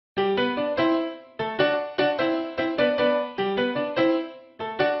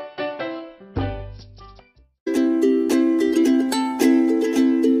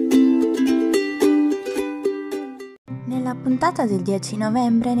puntata del 10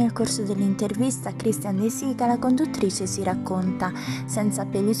 novembre, nel corso dell'intervista a Christian De Sica, la conduttrice si racconta, senza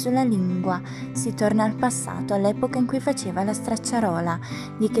peli sulla lingua. Si torna al passato, all'epoca in cui faceva la stracciarola.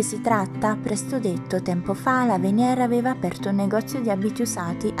 Di che si tratta? Presto detto, tempo fa la Venier aveva aperto un negozio di abiti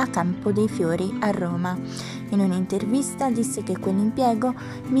usati a Campo dei Fiori, a Roma. In un'intervista disse che quell'impiego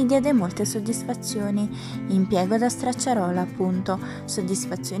mi diede molte soddisfazioni. Impiego da stracciarola, appunto.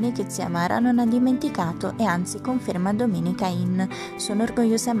 Soddisfazioni che zia Mara non ha dimenticato e anzi conferma Domenica In. Sono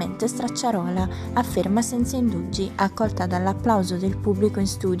orgogliosamente stracciarola, afferma senza indugi, accolta dall'applauso del pubblico in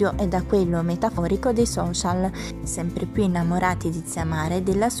studio e da quello metaforico dei social, sempre più innamorati di zia Mara e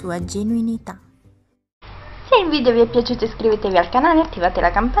della sua genuinità. Se il video vi è piaciuto iscrivetevi al canale, attivate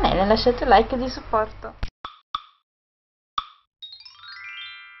la campanella e lasciate un like di supporto.